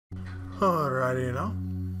Alrighty now,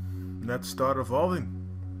 let's start evolving.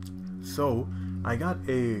 So, I got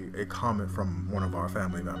a comment from one of our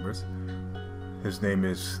family members. His name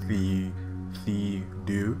is The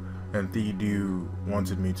Do, and The Do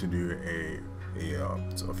wanted me to do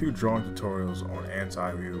a few drawing tutorials on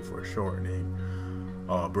anti-view for shortening,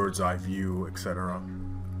 bird's eye view, etc.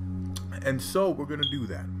 And so we're gonna do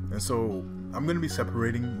that. And so I'm gonna be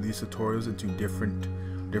separating these tutorials into different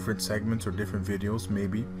segments or different videos,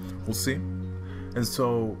 maybe we'll see. And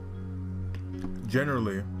so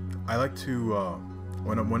generally I like to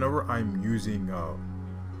whenever I'm using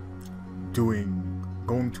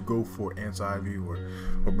going to go for anti-view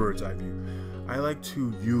or bird's eye view, I like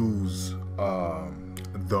to use the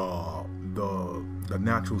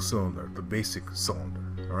natural cylinder, the basic cylinder.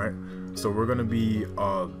 All right, so we're gonna be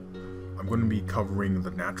I'm going to be covering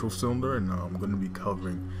the natural cylinder, and I'm going to be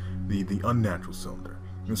covering the unnatural cylinder.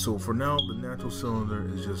 And so for now, the natural cylinder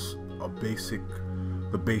is just the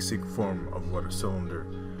basic form of what a cylinder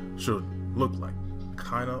should look like,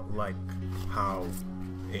 kind of like how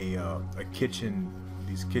these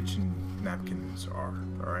kitchen napkins are.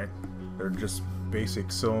 All right, they're just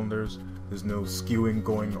basic cylinders. There's no skewing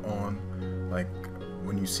going on, like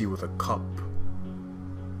when you see with a cup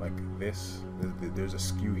like this. There's a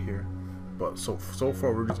skew here. But so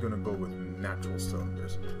far we're just gonna go with natural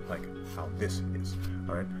cylinders, like how this is.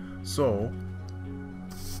 All right, so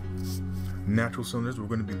natural cylinders, we're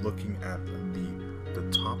going to be looking at the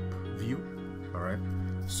top view. All right,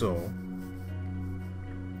 so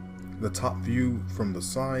the top view from the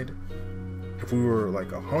side, if we were like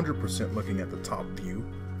 100% looking at the top view,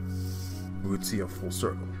 we would see a full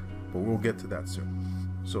circle, but we'll get to that soon.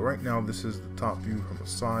 So right now this is the top view from the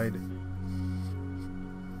side.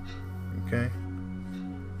 Okay,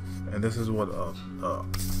 and this is what a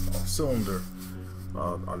cylinder,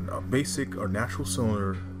 a basic or natural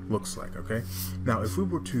cylinder looks like. Okay, now if we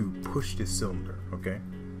were to push this cylinder, okay,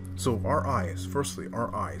 so our eyes,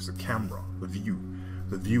 the camera, the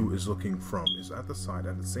view is looking is at the side,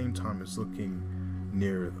 at the same time it's looking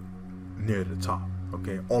near the top.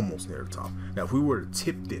 Okay, almost near the top. Now if we were to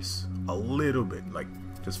tip this a little bit, like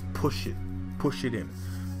just push it in,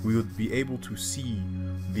 we would be able to see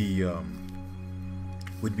the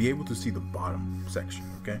bottom section.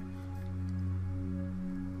 Okay,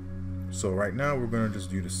 so right now we're gonna just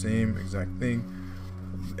do the same exact thing,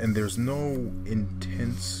 and there's no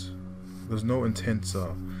intense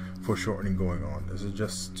foreshortening going on. This is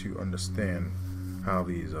just to understand how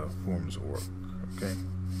these forms work. Okay,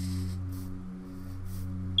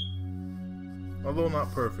 although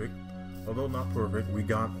not perfect, we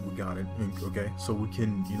got it. Okay, so we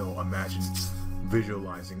can imagine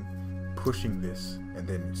visualizing pushing this and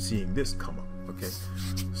then seeing this come up. Okay,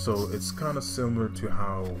 so it's kind of similar to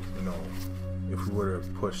how if we were to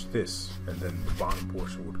push this and then the bottom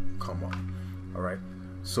portion would come up. All right,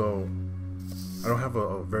 so I don't have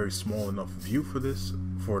a very small enough view for this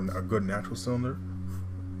for a good natural cylinder,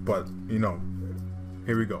 but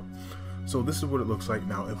here we go. So this is what it looks like.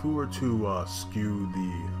 Now if we were to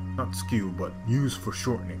use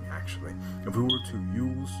foreshortening, actually, if we were to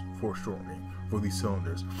use foreshortening for these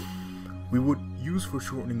cylinders, we would use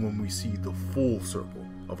foreshortening when we see the full circle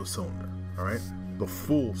of a cylinder. All right, the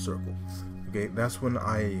full circle. Okay, that's when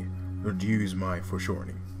I would use my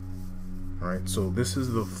foreshortening. All right, so this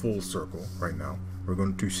is the full circle right now. We're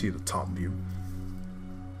going to see the top view.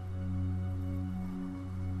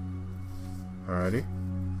 Alrighty.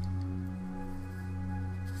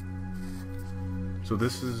 So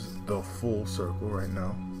this is the full circle right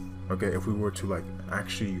now. Okay, if we were to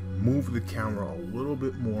actually move the camera a little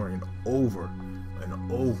bit more and go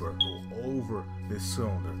over this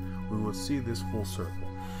cylinder, we will see this full circle.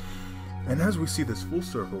 And as we see this full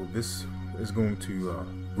circle, this is going to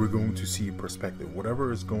we're going to see perspective.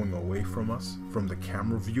 Whatever is going away from us from the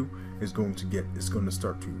camera view is going to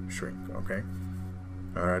start to shrink. Okay,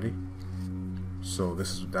 alrighty. So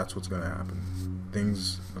that's what's going to happen.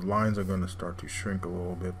 The lines are going to start to shrink a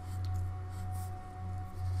little bit.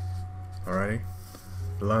 Alrighty,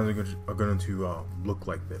 the lines are going to look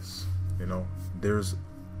like this. There's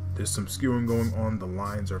some skewing going on. The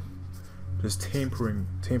lines are just tapering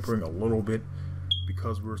a little bit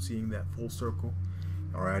because we're seeing that full circle.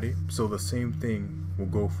 Alrighty, so the same thing will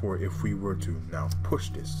go for if we were to now push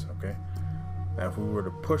this. Okay, now if we were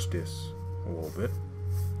to push this a little bit,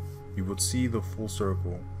 you would see the full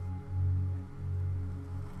circle.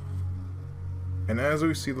 And as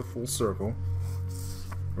we see the full circle,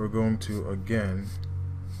 we're going to again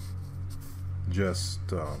just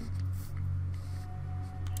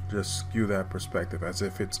skew that perspective as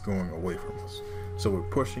if it's going away from us. So we're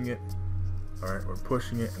pushing it, All right, we're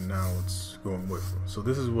pushing it, and now it's going away from us. So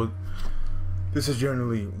this is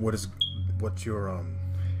generally what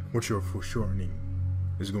your foreshortening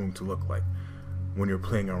is going to look like when you're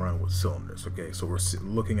playing around with cylinders. Okay, so we're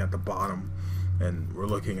looking at the bottom and we're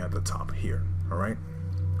looking at the top here. All right,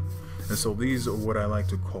 and so these are what I like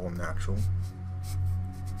to call natural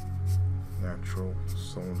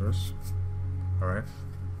cylinders. All right,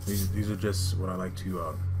 these are just what I like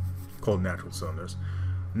to call natural cylinders.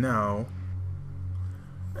 Now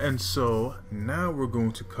we're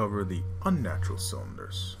going to cover the unnatural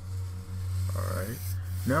cylinders. Alright,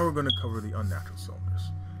 now we're going to cover the unnatural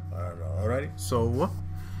cylinders. Alrighty, so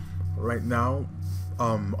right now,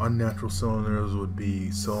 unnatural cylinders would be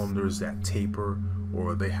cylinders that taper,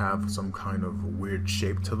 or they have some kind of weird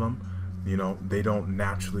shape to them. You know, they don't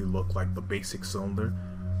naturally look like the basic cylinder.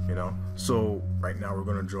 You know, so right now we're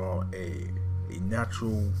going to draw an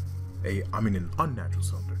unnatural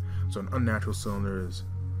cylinder. So an unnatural cylinder is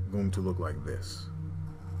going to look like this.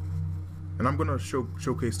 And I'm going to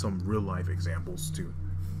showcase some real life examples too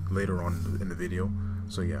later on in the video.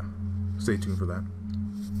 So yeah, stay tuned for that.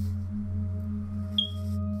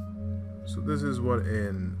 So this is what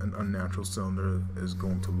an unnatural cylinder is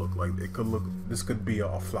going to look like. This could be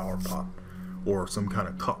a flower pot or some kind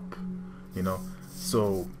of cup, you know.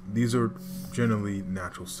 So these are generally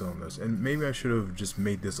natural cylinders, and maybe I should have just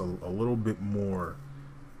made this a little bit more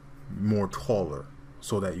taller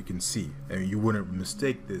so that you can see and you wouldn't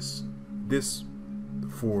mistake this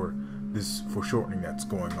for foreshortening that's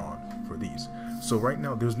going on for these. So right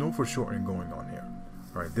now there's no foreshortening going on here.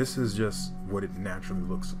 All right, this is just what it naturally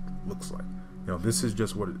looks like. You know, this is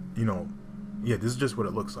just what it, this is just what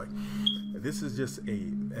it looks like. This is just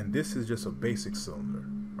a basic cylinder.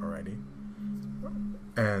 Alrighty,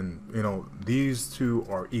 and you know, these two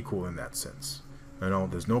are equal in that sense. You know,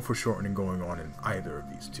 there's no foreshortening going on in either of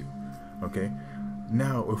these two. Okay,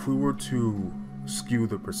 now if we were to skew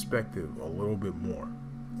the perspective a little bit more,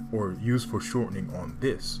 or use foreshortening on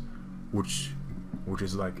this, which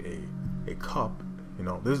is like a cup. You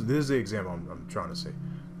know, this is the example I'm trying to say.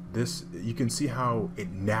 This, you can see how it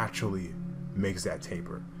naturally makes that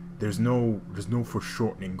taper. There's no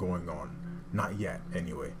foreshortening going on, not yet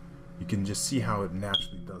anyway. You can just see how it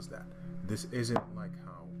naturally does that. This isn't like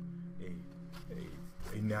how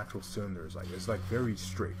a natural cylinder is like. It's like very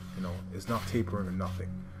straight, you know. It's not tapering or nothing.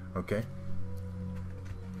 Okay.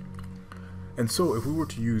 And so if we were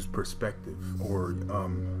to use perspective, or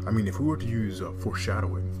if we were to use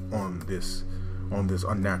foreshadowing on this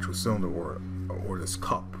unnatural cylinder or this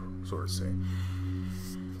cup, so to say,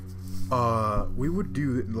 we would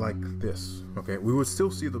do it like this. Okay, we would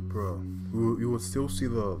still see the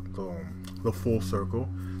full circle.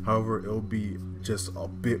 However, it'll be just a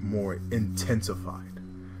bit more intensified.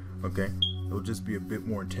 Okay, it'll just be a bit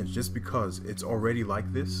more intense, just because it's already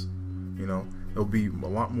like this. You know, it'll be a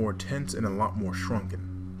lot more tense and a lot more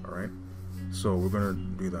shrunken. All right, so we're gonna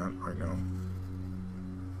do that right now.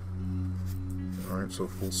 All right, so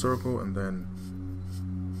full circle, and then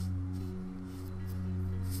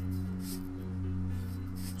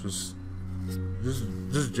just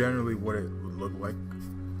generally what it would look like.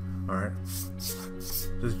 All right,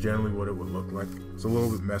 just generally what it would look like. It's a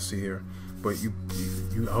little bit messy here, but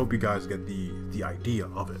I hope you guys get the idea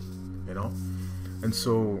of it, you know. And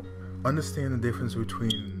so understand the difference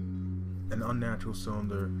between an unnatural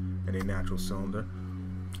cylinder and a natural cylinder,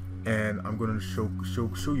 and I'm going to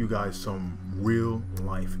show you guys some real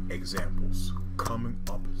life examples coming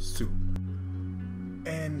up soon.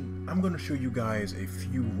 And I'm going to show you guys a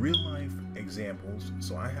few real life examples.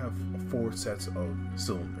 So I have 4 sets of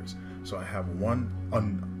cylinders. So I have one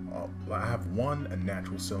a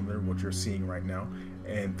natural cylinder, what you're seeing right now,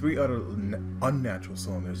 and 3 other unnatural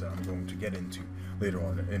cylinders that I'm going to get into later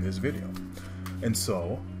on in this video. And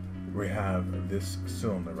so we have this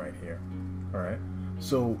cylinder right here. All right,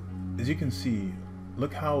 so as you can see,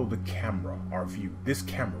 look how the camera, our view, this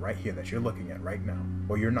camera right here that you're looking at right now,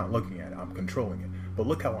 well, you're not looking at it, I'm controlling it, but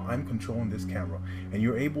look how I'm controlling this camera, and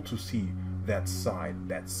you're able to see that side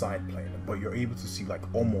plane, but you're able to see like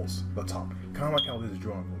almost the top, kind of like how this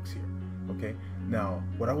drawing looks here. Okay, now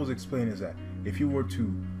what I was explaining is that if you were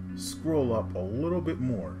to scroll up a little bit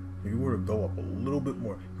more, if you were to go up a little bit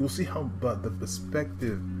more, you'll see how the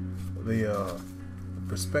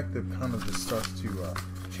perspective kind of just starts to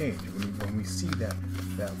change when we see that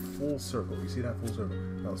full circle. You see that full circle.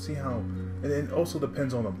 Now see how, and it also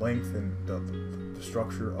depends on the length and the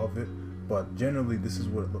structure of it. But generally, this is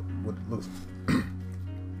what it looks.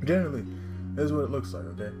 Generally, this is what it looks like.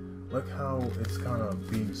 Okay, look how it's kind of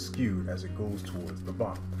being skewed as it goes towards the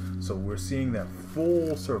bottom. So we're seeing that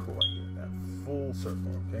full circle right here. That full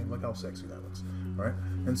circle. Okay, look how sexy that looks. All right,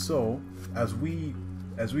 and so as we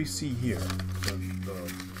see here,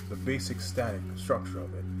 the basic static structure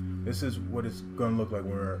of it. This is what it's going to look like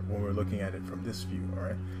when we're looking at it from this view. All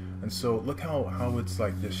right, and so look how it's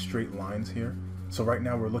like just straight lines here. So right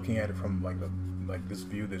now we're looking at it from like this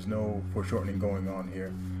view. There's no foreshortening going on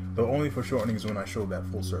here. The only foreshortening is when I show that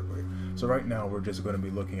full circle here. So right now we're just going to be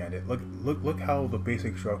looking at it. Look how the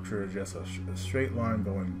basic structure is just a straight line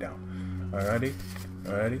going down. Alrighty.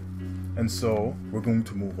 And so we're going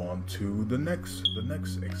to move on to the next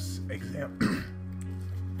example.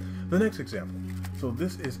 The next example. So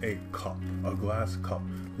this is a cup, a glass cup.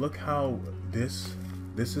 Look how this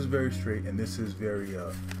is very straight, and this is very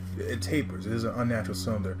it tapers. It is an unnatural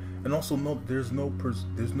cylinder, and also there's no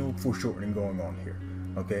foreshortening going on here.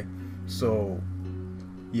 Okay, so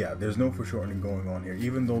yeah, there's no foreshortening going on here.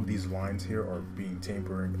 Even though these lines here are being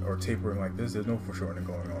tapering like this, there's no foreshortening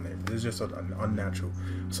going on here. This is just an unnatural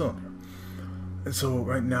cylinder. And so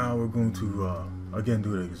right now we're going to again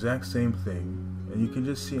do the exact same thing, and you can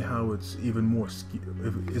just see how it's even more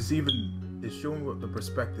it's showing what the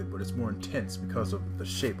perspective, but it's more intense because of the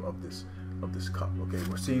shape of this cup. Okay,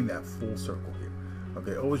 we're seeing that full circle here.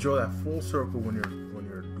 Okay, always draw that full circle when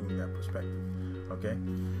you're doing that perspective. Okay,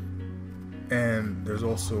 and there's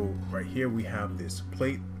also right here we have this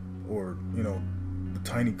plate, or the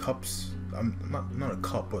tiny cups. Not a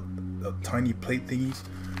cup, but tiny plate thingies.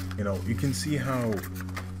 You can see how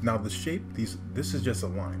now the shape. This is just a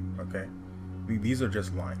line. Okay, these are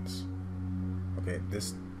just lines. Okay,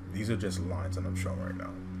 these are just lines that I'm showing right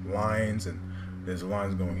now. Lines, and there's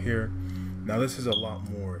lines going here. Now this is a lot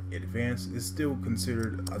more advanced. It's still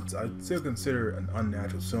considered, I'd still consider an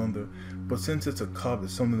unnatural cylinder, but since it's a cup,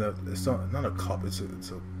 it's something that it's not a cup. It's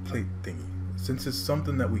a plate thingy. Since it's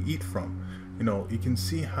something that we eat from, you can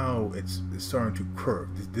see how it's starting to curve.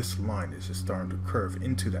 This line is just starting to curve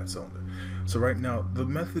into that cylinder. So right now the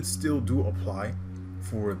methods still do apply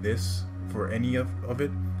for this, for any of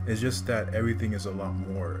it. It's just that everything is a lot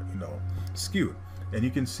more skewed, and you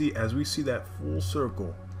can see as we see that full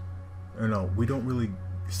circle. We don't really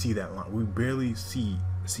see that line. We barely see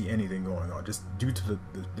anything going on, just due to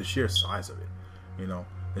the sheer size of it.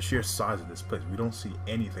 The sheer size of this place. We don't see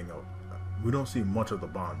anything of. We don't see much of the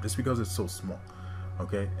bottom just because it's so small.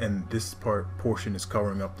 Okay, and this portion is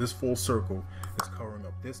covering up. This full circle is covering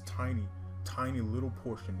up this tiny little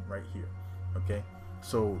portion right here. Okay,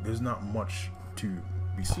 so there's not much to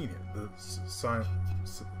be seen here. The sign,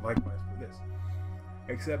 likewise for this,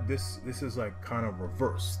 except this is like kind of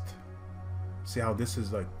reversed. See how this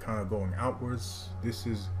is like kind of going outwards? This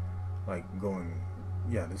is like going,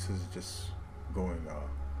 yeah, this is just going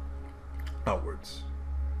outwards.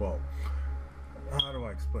 Well, how do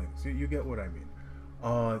I explain this? You get what I mean.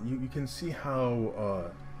 You can see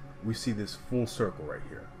how we see this full circle right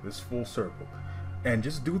here, this full circle, and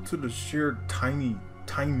just due to the sheer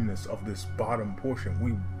tininess of this bottom portion,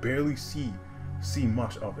 we barely see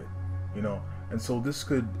much of it, and so this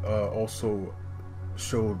could also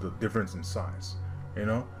show the difference in size,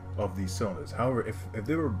 of these cylinders. However, if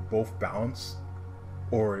they were both balanced,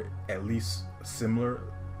 or at least similar,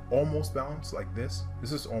 almost balanced, like this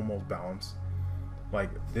is almost balanced. Like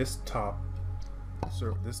this top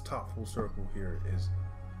full circle here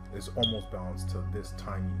is almost balanced to this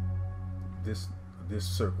tiny this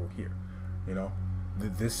circle here.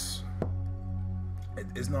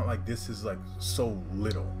 It's not like this is like so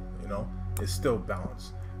little. It's still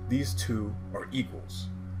balanced. These two are equals.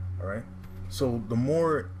 All right, so the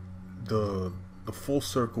more the full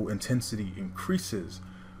circle intensity increases,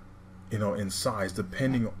 in size,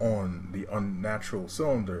 depending on the unnatural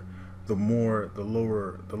cylinder, the more the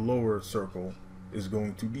lower circle is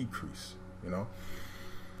going to decrease. And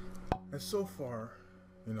so far,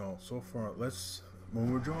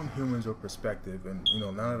 when we're drawing humans or perspective, and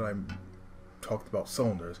now that I'm talked about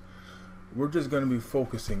cylinders, we're just going to be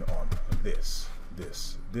focusing on this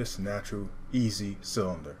natural, easy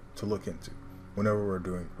cylinder to look into whenever we're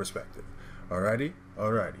doing perspective. Alrighty.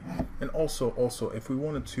 And also, if we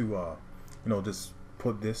wanted to, just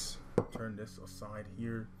turn this aside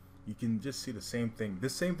here, you can just see the same thing. The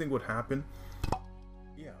same thing would happen.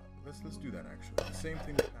 Yeah, let's do that actually. The same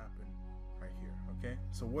thing would happen right here. Okay.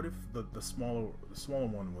 So what if the smaller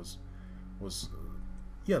one was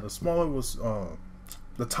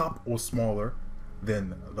the top was smaller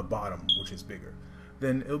than the bottom, which is bigger?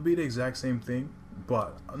 Then it'll be the exact same thing,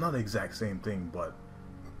 but not the exact same thing, but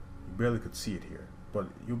you barely could see it here. But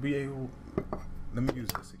you'll be able, let me use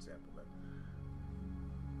this example then.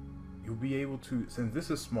 You'll be able to, since this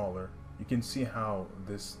is smaller, you can see how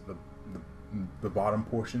the bottom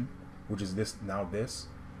portion, which is this,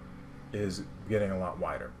 is getting a lot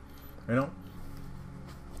wider, you know.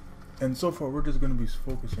 And so far, we're just going to be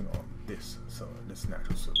focusing on this cylinder,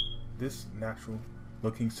 this natural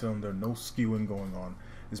looking cylinder, no skewing going on,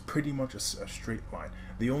 is pretty much a straight line.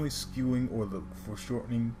 The only skewing or the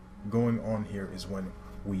foreshortening going on here is when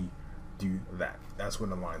we do that. That's when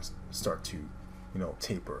the lines start to,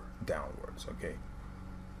 taper downwards, okay?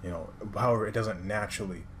 However, it doesn't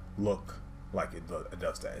naturally look like it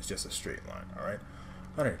does that. It's just a straight line, all right?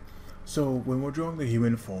 All right, so when we're drawing the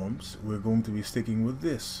human forms, we're going to be sticking with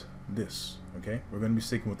this, okay? We're going to be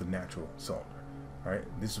sticking with the natural cylinder, all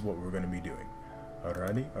right? This is what we're going to be doing.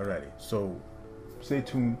 Alrighty. So stay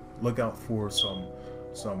tuned. Look out for some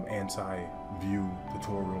anti-view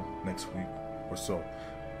tutorial next week or so.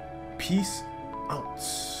 Peace out.